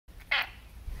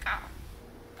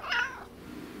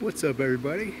What's up,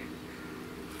 everybody?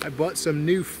 I bought some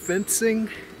new fencing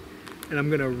and I'm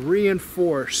gonna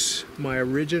reinforce my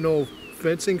original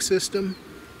fencing system.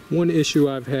 One issue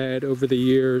I've had over the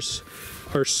years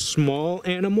are small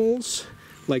animals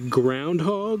like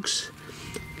groundhogs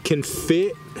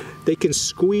they can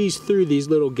squeeze through these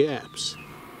little gaps.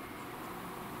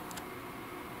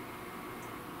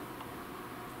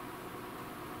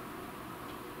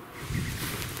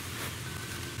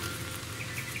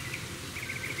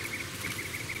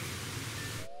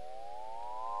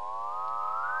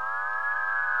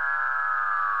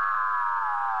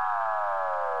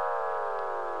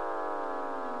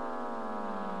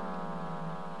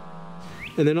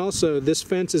 And then also, this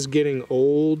fence is getting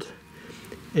old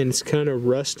and it's kind of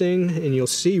rusting, and you'll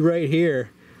see right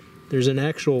here there's an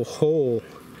actual hole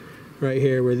right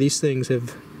here where these things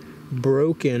have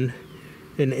broken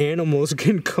and animals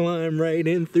can climb right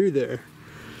in through there.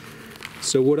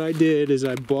 So what I did is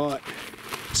I bought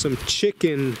some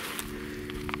chicken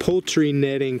poultry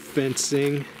netting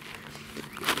fencing.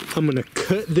 I'm gonna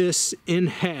cut this in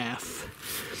half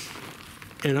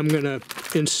and I'm gonna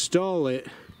install it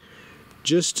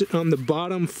just on the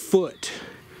bottom foot.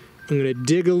 I'm gonna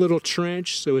dig a little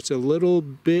trench so it's a little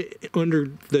bit under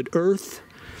the earth,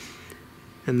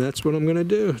 and that's what I'm gonna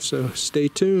do, so stay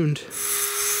tuned.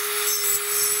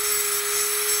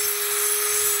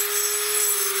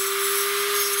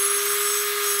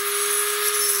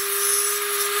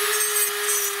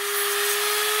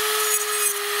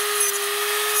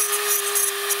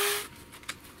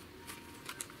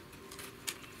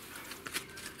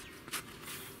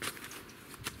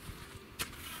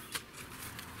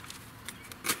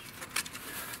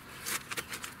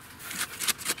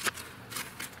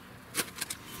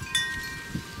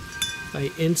 I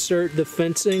insert the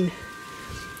fencing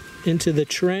into the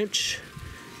trench.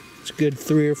 It's a good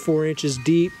 3 or 4 inches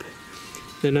deep.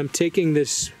 Then I'm taking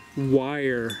this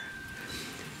wire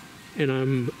and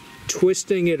I'm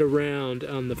twisting it around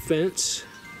on the fence.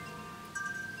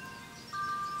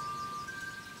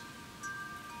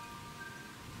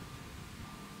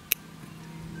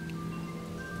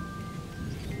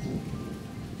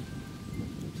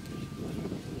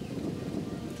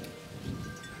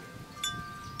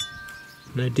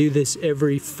 And I do this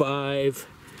every 5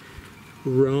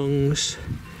 rungs.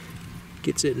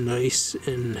 Gets it nice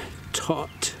and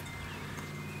taut.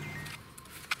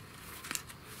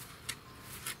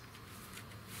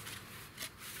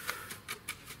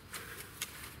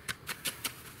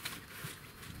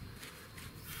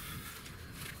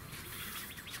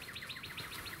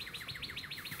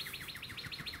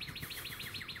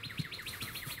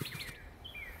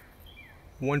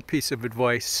 One piece of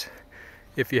advice: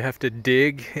 if you have to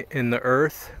dig in the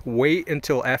earth, wait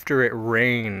until after it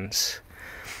rains,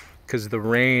 because the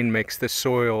rain makes the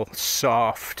soil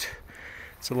soft.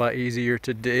 It's a lot easier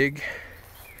to dig.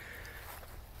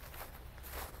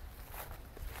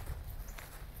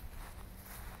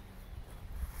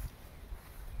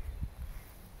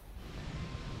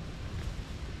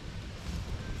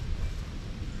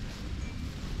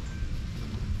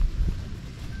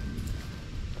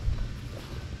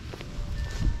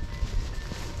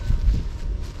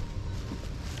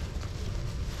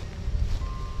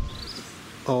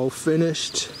 All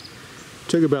finished.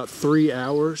 Took about 3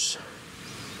 hours.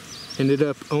 Ended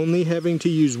up only having to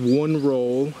use 1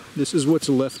 roll. This is what's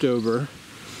left over.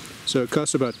 So it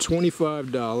costs about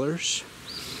 $25.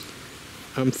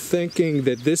 I'm thinking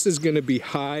that this is going to be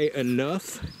high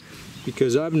enough,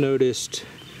 because I've noticed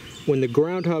when the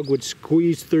groundhog would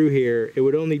squeeze through here, it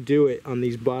would only do it on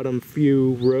these bottom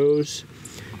few rows,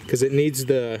 because it needs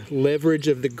the leverage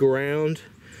of the ground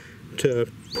to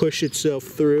push itself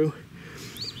through.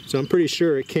 So I'm pretty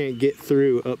sure it can't get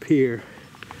through up here.